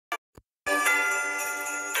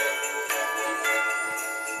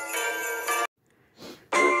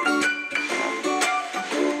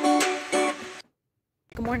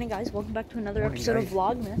morning, guys. Welcome back to another episode of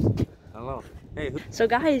Vlogmas. Hello. Hey. So,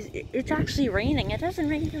 guys, it's actually raining. It hasn't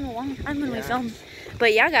rained in a long time when we film.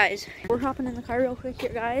 But yeah, guys, we're hopping in the car real quick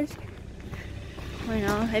here, guys. I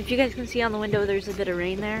know. If you guys can see on the window, there's a bit of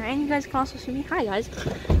rain there. And you guys can also see me. Hi, guys.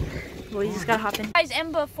 Well, you just gotta hop in. Guys,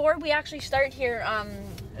 and before we actually start here,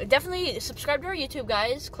 definitely subscribe to our YouTube,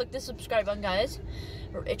 guys. Click the subscribe button, guys.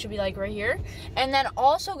 It should be like right here. And then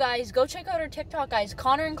also, guys, go check out our TikTok, guys.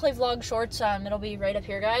 Connor and Clay Vlog Shorts. It'll be right up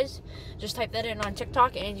here, guys. Just type that in on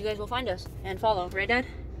TikTok and you guys will find us and follow. Right, Dad?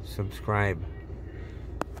 Subscribe.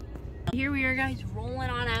 Here we are, guys, rolling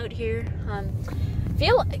on out here.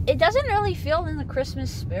 It doesn't really feel in the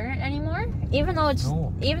Christmas spirit anymore, even though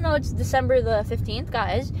it's December the 15th,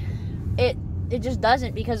 guys. It just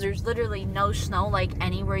doesn't, because there's literally no snow. Like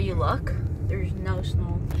anywhere you look, there's no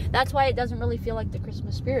snow. That's why it doesn't really feel like the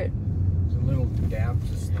Christmas spirit. There's a little dabs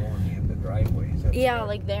of snow on the end of the driveways. Yeah,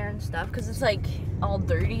 like there and stuff, because it's like all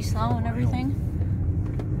dirty snow and everything.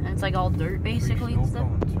 And it's like all dirt basically and stuff.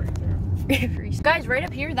 Right there. Guys, right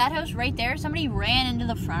up here, that house right there, somebody ran into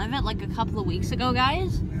the front of it like a couple of weeks ago,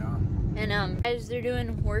 guys. Yeah. And guys, they're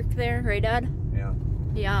doing work there, right, Dad? Yeah.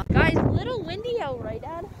 Yeah. Guys, a little windy out, right,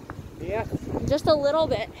 Dad? Yeah. Just a little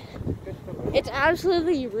bit. It's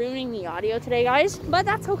absolutely ruining the audio today, guys, but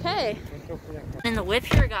that's okay. In the whip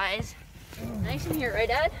here, guys. Nice in here, right,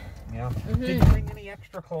 Dad? Yeah. Did you bring any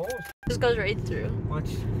extra clothes? This goes right through.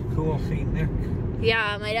 What's Cool St. Nick?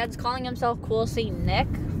 Yeah, my dad's calling himself Cool St. Nick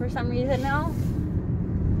for some reason now.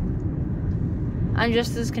 I'm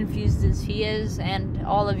just as confused as he is, and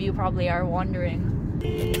all of you probably are wondering.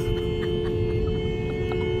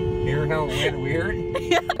 Hear how it went weird?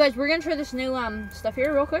 Yeah. Guys, we're gonna try this new stuff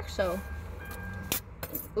here real quick, so.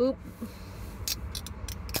 Oop.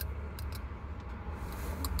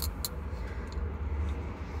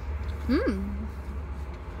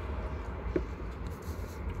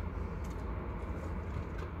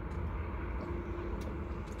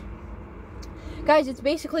 Guys, it's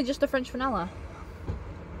basically just a French vanilla.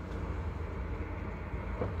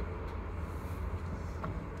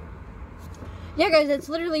 Yeah, guys, it's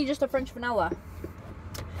literally just a French vanilla.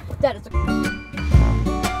 That is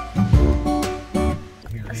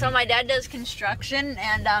So my dad does construction,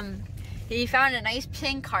 and he found a nice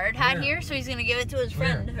pink hard hat here, so he's gonna give it to his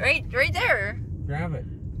friend. Right there. Grab it.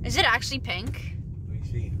 Is it actually pink? Let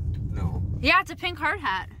me see. No. Yeah, it's a pink hard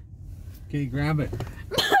hat. Okay, grab it.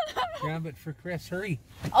 Grab it for Chris. Hurry.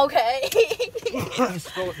 Okay. Just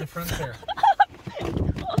throw it in the front there.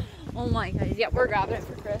 Oh my guys, yeah, we're grabbing it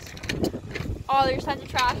for Chris. Oh, there's tons of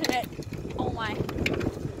trash in it. Oh my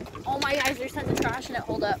guys, there's tons of trash in it.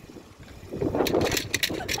 Hold up.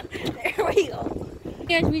 There we go.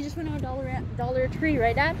 Guys, we just went to a Dollar Tree,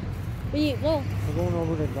 right, Dad? We're going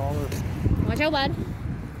over to Dollar. Watch out, bud.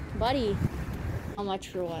 Buddy. How much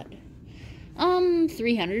for what?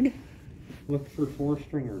 300. Look for 4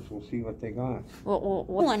 stringers. We'll see what they got. Well,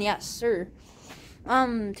 one, yes, sir.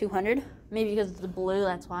 200. Maybe because it's the blue,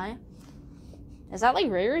 that's why. Is that like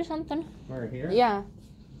rare or something? Right here? Yeah.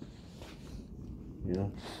 Yeah.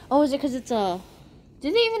 Oh, is it because it's a...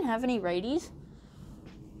 Do they even have any righties?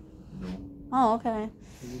 No. Oh, okay.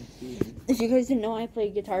 If you guys didn't know, I play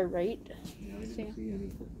guitar right. Yeah, I didn't see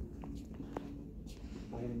any.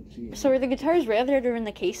 I didn't see any. So are the guitars right there in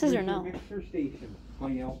the cases or no? Mixer station. My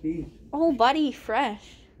LPs. Oh, buddy,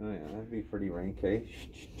 fresh. Oh yeah, that'd be pretty rank, eh?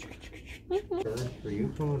 For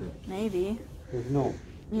you, Connor. Maybe. There's no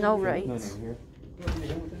rights. None in here.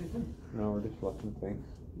 No, we're just looking at things.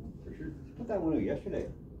 For sure. Put that one out yesterday.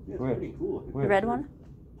 Yeah, it's pretty cool. The red one?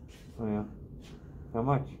 Oh yeah. How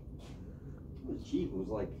much? It was cheap. It was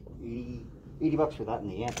like 80 bucks for that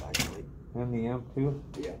and the amp, actually. And the amp too?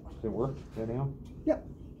 Yeah. Does it work, that amp? Yeah.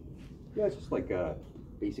 Yeah, it's just like a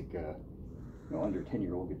basic, under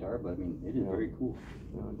 10-year-old guitar, but I mean, it is very cool.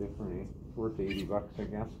 No, different, eh? It's worth 80 bucks, I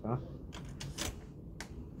guess, huh?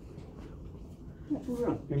 Yeah, move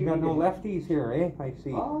around. You've got no lefties here, eh? I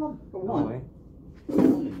see. One. No, eh?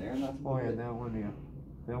 One in there, and that's Oh yeah, that one, yeah.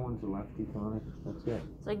 That one's a lefty, Connor. That's it.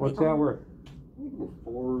 It's like What's that worth? I think about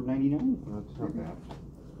 $4.99. That's not bad.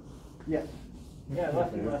 Yeah. Yeah,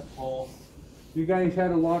 lefty Les Paul. You guys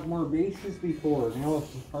had a lot more basses before. Now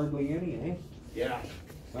it's hardly any, eh? Yeah.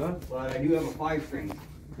 Huh? But I do have a 5-string.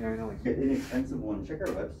 Yeah, I know. Get an expensive one. Check our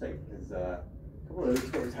website, because a couple of other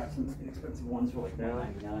stores have some inexpensive ones for like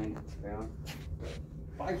 $9.99. Yeah.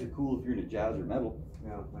 5s are cool if you're into jazz or metal.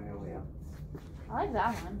 Yeah, I know, yeah. I like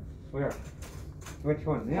that one. Where? Which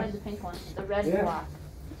one? This? Mine's the pink one. The red and black.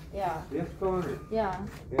 Yeah. This Connor? Yeah.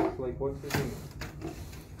 It's like, what's his name?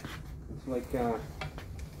 It's like,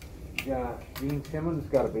 Gene Simmons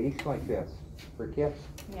got a bass like this for Kiss.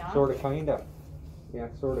 Yeah. Sort of, kind of. Yeah,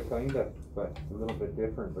 sort of, kind of, but a little bit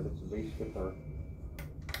different, but it's a bass guitar.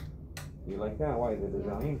 You like that? Why, the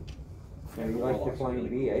design? Yeah, you like the Flying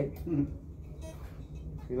V, eh?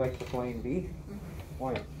 You like the Flying V?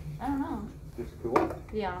 Why? I don't know. Just cool?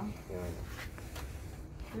 Yeah. Yeah.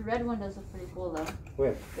 The red one does look pretty cool though.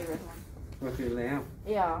 With? The red one. With your amp?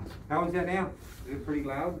 Yeah. How is that amp? Is it pretty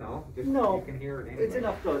loud? No? Just No. You can hear it anyway. It's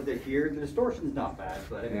enough to hear. The distortion's not bad,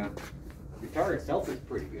 but I mean, Yeah. the guitar itself is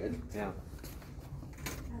pretty good. Yeah.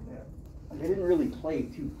 I didn't really play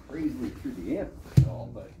too crazily through the amp at all,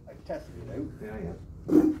 but I tested it out. Yeah, yeah.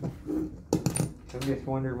 I'm just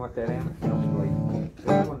wondering what that amp sounds like.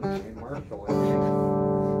 This one's in Marshall,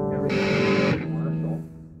 everything in Marshall.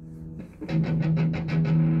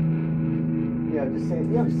 Yeah, I'm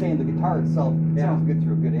just saying the guitar itself sounds good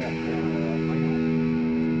through a good amp.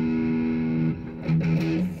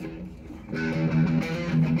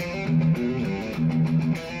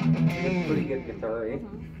 It's a pretty good guitar, eh?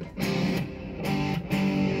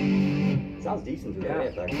 Sounds decent through Yeah. that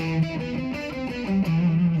amp, actually.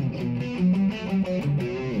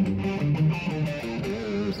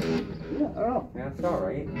 Yeah, I don't know. That's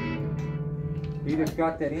alright. You just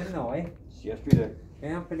got that in though, eh? It's yesterday.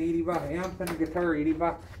 Amp and 80 bucks, amp and a guitar, 80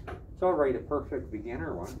 bucks. It's alright, a perfect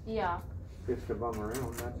beginner one. Yeah. Just to bum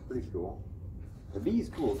around, that's pretty cool. The V's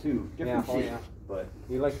cool too. Different Yeah, oh shape, yeah. but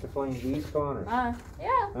You like the Flying V's, Connor?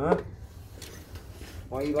 Yeah. Huh?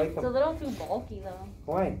 Why you like It's a them? little too bulky though.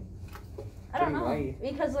 Why? I don't Pretty know. light.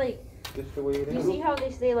 Because like, Just the way it you is. see how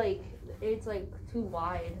they say like, it's like too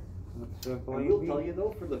wide. It's the I Flying will V. tell you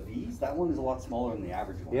though, for the V's, that one is a lot smaller than the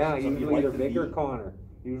average one. Yeah, So if you usually like they're the bigger, V- Connor.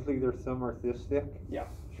 Usually they're some are this thick. Yeah.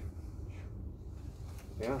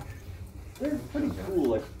 Yeah. They're pretty cool.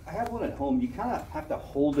 Like I have one at home. You kind of have to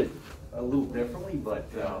hold it a little differently, but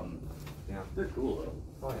Yeah. they're cool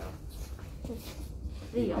though. Oh yeah.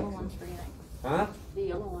 The yellow one's pretty nice. Huh? The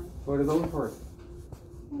yellow one. What are those worth?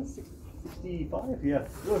 65. Yeah.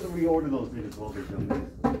 Those we order those things well. They're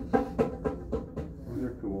done. Those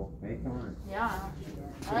are cool. Hey, Connor. Yeah.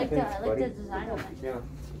 I like Thanks, that. I like buddy. the design of it. Yeah.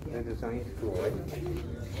 The design's cool, right?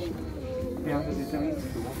 Yeah, the design's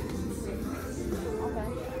cool. Okay.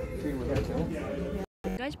 See what that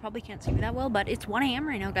does? You guys probably can't see me that well, but it's 1 a.m.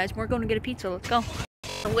 right now, guys. We're going to get a pizza. Let's go.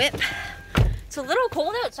 The whip. It's a little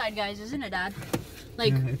cold outside, guys, isn't it, Dad?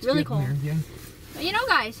 Like, really cold. Yeah. But you know,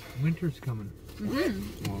 guys. Winter's coming.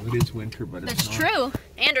 Mm-hmm. Well, it is winter, but That's true.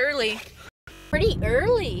 And early. Pretty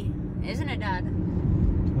early, isn't it, Dad?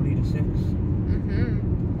 20 to 6. Mm-hmm.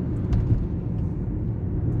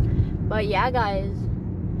 But yeah, guys.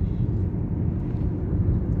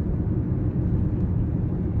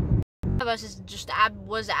 One of us is just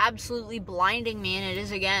was absolutely blinding me, and it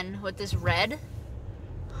is again with this red.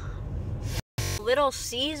 Little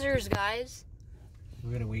Caesars, guys.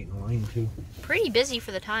 We're gonna wait in line too. Pretty busy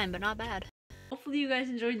for the time, but not bad. Hopefully you guys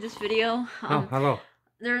enjoyed this video. Oh, hello.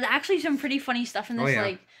 There's actually some pretty funny stuff in this, Oh, yeah.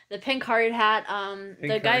 like the pink hard hat, the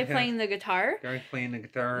Pink guy hard hat. playing the guitar, Guy playing the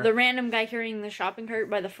guitar. the random guy carrying the shopping cart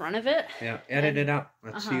by the front of it. Yeah, edit it up.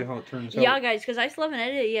 Let's see Uh-huh. how it turns out. Yeah, guys, because I still haven't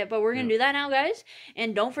edited it yet, but we're going to do that now, guys.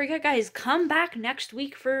 And don't forget, guys, come back next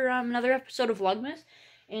week for another episode of Vlogmas.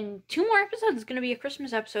 And 2 more episodes. It's going to be a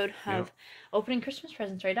Christmas episode of opening Christmas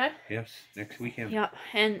presents, right, Dad? Yes, next weekend. Yeah,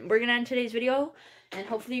 and we're going to end today's video. And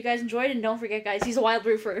hopefully you guys enjoyed. And don't forget, guys, he's a wild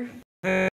roofer.